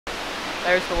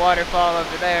There's the waterfall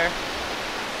over there.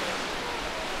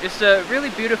 Just a really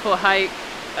beautiful hike.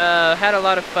 Had a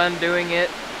lot of fun doing it.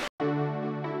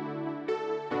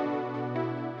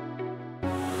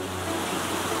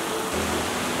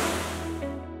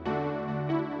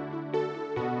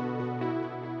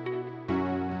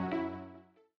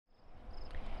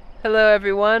 Hello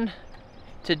everyone.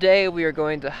 Today we are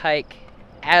going to hike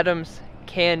Adams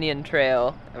Canyon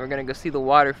Trail and we're going to go see the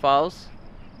waterfalls.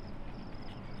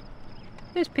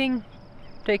 There's Ping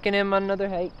taking him on another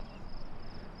hike,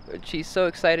 which he's so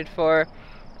excited for.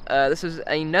 This is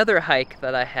another hike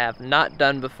that I have not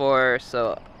done before,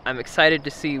 so I'm excited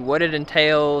to see what it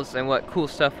entails and what cool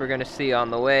stuff we're going to see on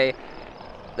the way.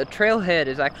 The trailhead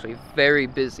is actually very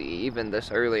busy, even this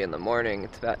early in the morning.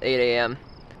 It's about 8 a.m.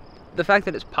 The fact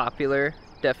that it's popular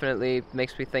definitely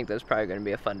makes me think that it's probably going to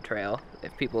be a fun trail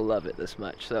if people love it this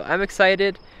much. So I'm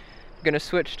excited. I'm going to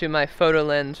switch to my photo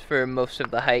lens for most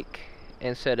of the hike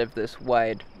instead of this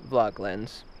wide vlog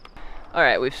lens.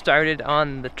 Alright, we've started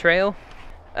on the trail.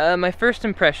 My first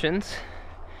impressions,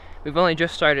 we've only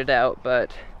just started out,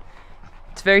 but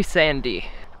it's very sandy.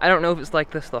 I don't know if it's like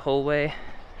this the whole way.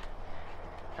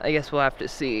 I guess we'll have to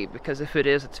see, because if it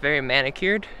is, it's very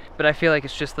manicured. But I feel like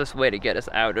it's just this way to get us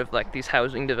out of like these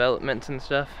housing developments and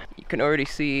stuff. You can already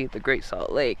see the Great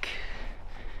Salt Lake,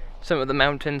 some of the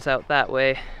mountains out that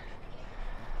way.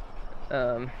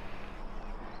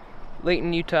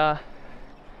 Layton, Utah,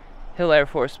 Hill Air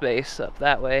Force Base up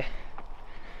that way.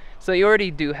 So you already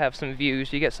do have some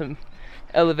views. You get some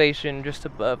elevation just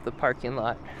above the parking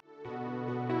lot.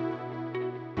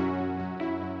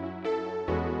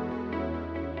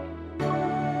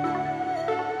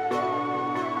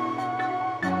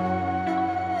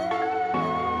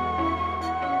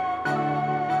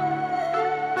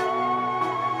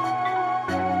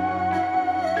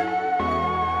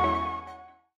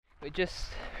 We just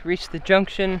reached the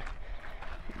junction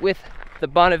with the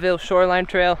Bonneville Shoreline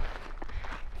Trail.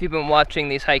 If you've been watching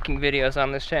these hiking videos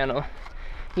on this channel,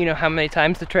 you know how many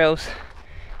times the trails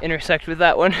intersect with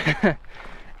that one.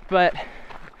 But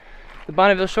the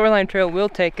Bonneville Shoreline Trail will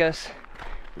take us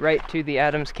right to the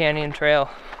Adams Canyon Trail.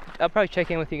 I'll probably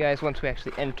check in with you guys once we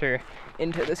actually enter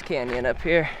into this canyon up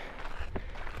here.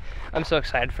 I'm so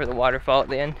excited for the waterfall at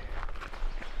the end.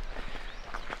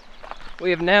 We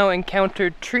have now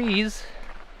encountered trees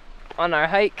on our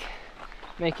hike,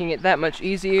 making it that much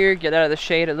easier. Get out of the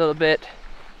shade a little bit.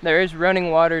 There is running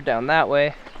water down that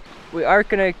way. We are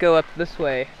gonna go up this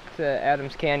way to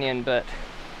Adams Canyon, but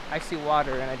I see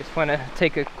water and I just want to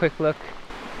take a quick look.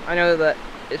 I know that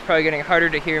it's probably getting harder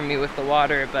to hear me with the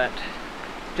water, but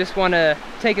just want to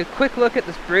take a quick look at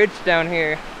this bridge down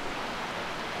here.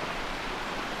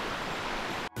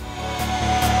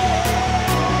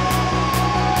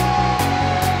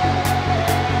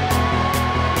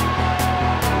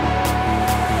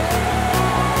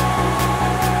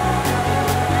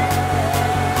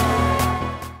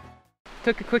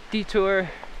 Took a quick detour,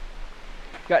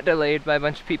 got delayed by a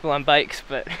bunch of people on bikes,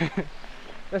 but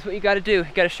that's what you gotta do. You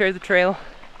gotta share the trail.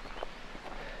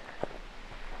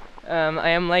 I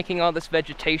am liking all this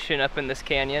vegetation up in this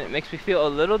canyon. It makes me feel a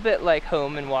little bit like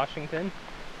home in Washington.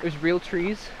 There's real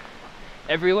trees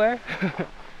everywhere.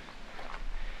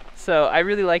 So I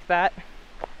really like that.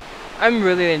 I'm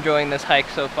really enjoying this hike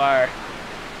so far.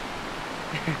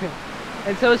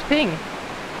 And so is Ping.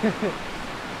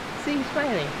 See, he's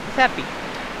smiling. He's happy.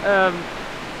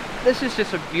 This is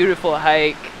just a beautiful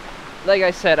hike. Like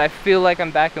I said, I feel like I'm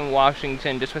back in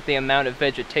Washington just with the amount of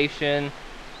vegetation.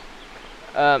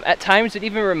 At times it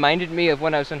even reminded me of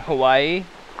when I was in Hawaii,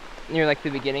 near like the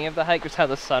beginning of the hike, just how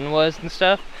the sun was and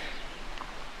stuff.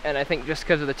 And I think just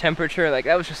because of the temperature, like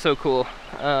that was just so cool.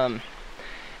 And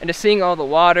just seeing all the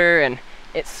water, and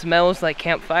it smells like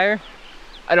campfire.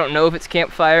 I don't know if it's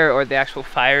campfire or the actual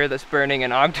fire that's burning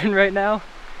in Ogden right now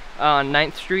on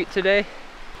 9th Street today.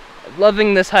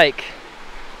 Loving this hike.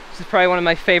 This is probably one of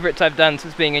my favorites I've done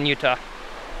since being in Utah.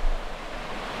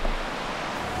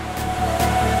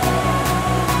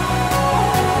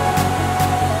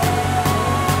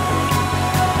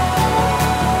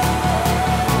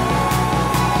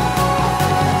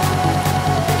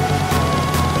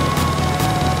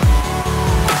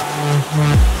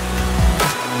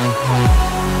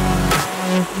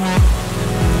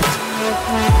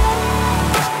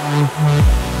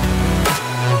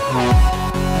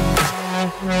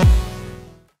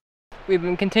 We've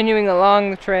been continuing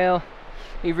along the trail.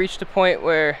 We've reached a point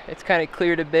where it's kind of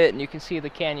cleared a bit and you can see the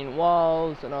canyon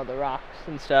walls and all the rocks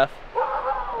and stuff.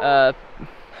 I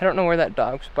don't know where that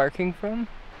dog's barking from,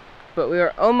 but we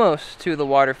are almost to the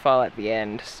waterfall at the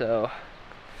end, so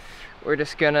we're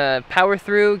just gonna power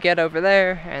through, get over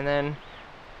there, and then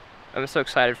I'm so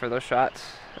excited for those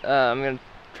shots. I'm gonna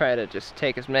try to just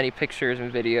take as many pictures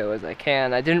and video as I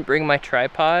can. I didn't bring my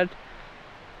tripod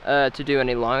to do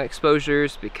any long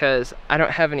exposures because I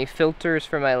don't have any filters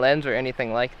for my lens or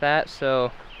anything like that,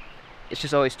 so it's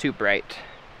just always too bright.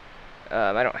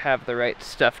 I don't have the right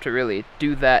stuff to really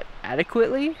do that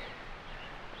adequately,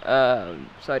 so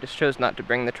I just chose not to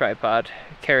bring the tripod.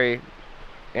 Carry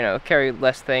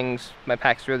less things. My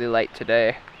pack's really light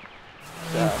today.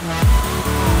 So.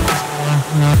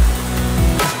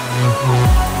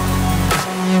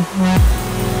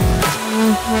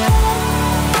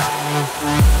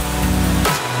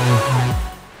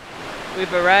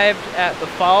 We've arrived at the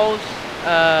falls.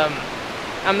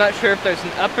 I'm not sure if there's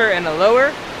an upper and a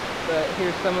lower, but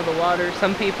here's some of the water.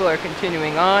 Some people are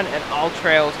continuing on, and All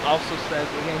Trails also says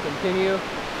we can continue.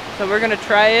 So we're gonna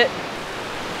try it.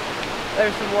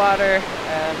 There's some water,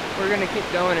 and we're gonna keep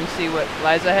going and see what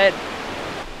lies ahead.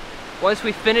 Once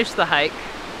we finish the hike,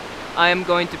 I am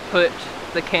going to put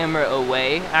the camera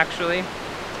away, actually.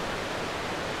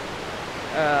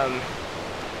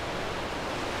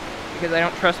 Because I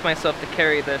don't trust myself to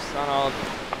carry this on all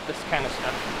of this kind of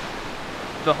stuff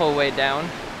the whole way down.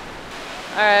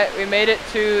 Alright, we made it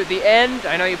to the end.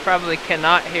 I know you probably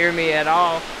cannot hear me at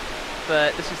all,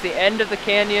 but this is the end of the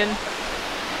canyon.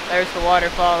 There's the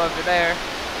waterfall over there.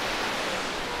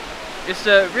 Just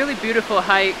a really beautiful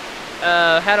hike.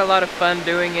 Had a lot of fun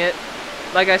doing it.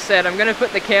 Like I said, I'm gonna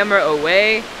put the camera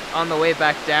away on the way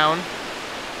back down.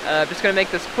 Just gonna make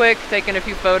this quick, taking a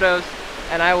few photos,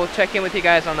 and I will check in with you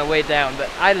guys on the way down. But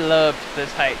I loved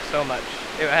this hike so much.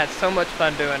 I had so much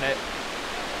fun doing it.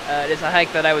 It is a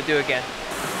hike that I would do again.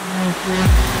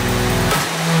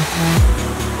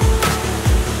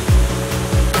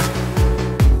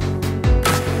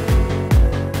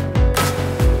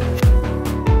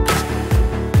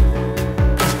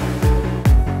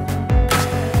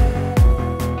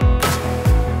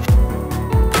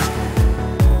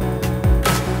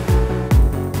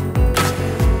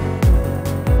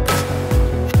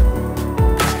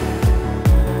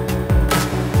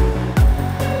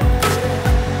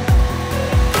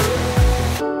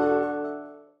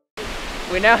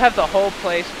 We now have the whole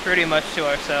place pretty much to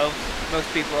ourselves.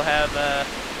 Most people have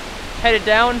headed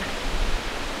down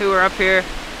who are up here.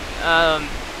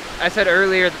 I said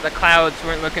earlier that the clouds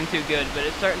weren't looking too good, but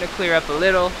it's starting to clear up a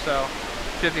little, so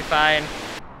should be fine.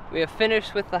 We have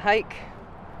finished with the hike,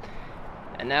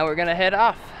 and now we're gonna head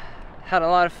off. Had a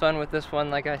lot of fun with this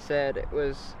one, like I said. It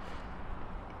was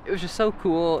just so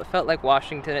cool. It felt like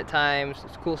Washington at times.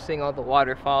 It's cool seeing all the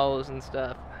waterfalls and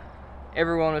stuff.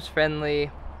 Everyone was friendly.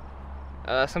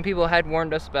 Some people had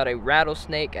warned us about a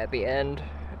rattlesnake at the end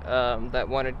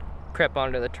that crept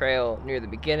onto the trail near the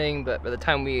beginning, but by the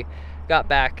time we got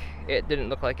back, it didn't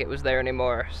look like it was there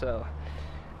anymore, so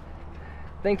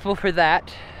thankful for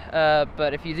that.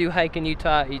 But if you do hike in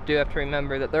Utah, you do have to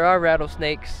remember that there are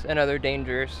rattlesnakes and other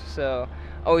dangers, so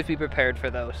always be prepared for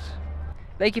those.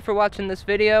 Thank you for watching this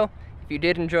video. If you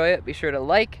did enjoy it, be sure to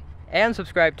like and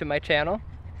subscribe to my channel,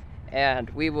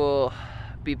 and we will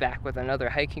be back with another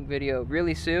hiking video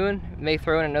really soon. May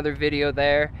throw in another video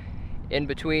there in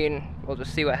between. We'll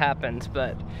just see what happens,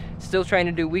 but still trying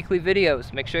to do weekly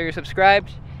videos. Make sure you're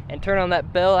subscribed and turn on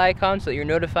that bell icon so you're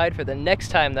notified for the next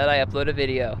time that I upload a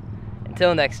video.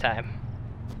 Until next time.